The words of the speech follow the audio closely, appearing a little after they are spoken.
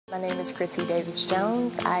My name is Chrissy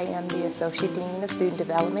Jones. I am the Associate Dean of Student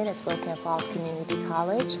Development at Spokane Falls Community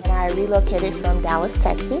College. And I relocated from Dallas,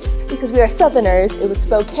 Texas. Because we are Southerners, it was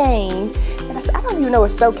Spokane. And I said, I don't even know where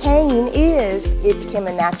Spokane is. It became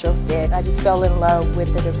a natural fit. I just fell in love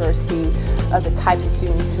with the diversity of the types of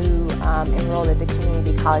students who enroll at the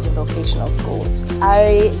community college and vocational schools.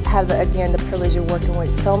 I have, again, the privilege of working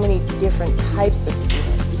with so many different types of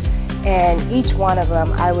students. And each one of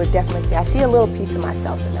them, I would definitely say, I see a little piece of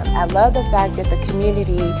myself in them. I love the fact that the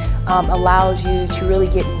community allows you to really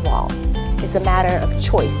get involved. It's a matter of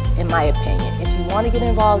choice, in my opinion. If you want to get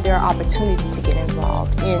involved, there are opportunities to get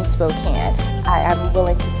involved in Spokane. I'm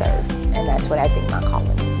willing to serve, and that's what I think my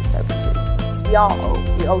calling is servitude. We all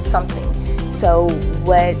owe. We owe something. So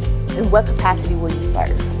in what capacity will you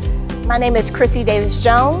serve? My name is Chrissy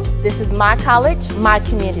Jones. This is my college, my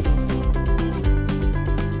community.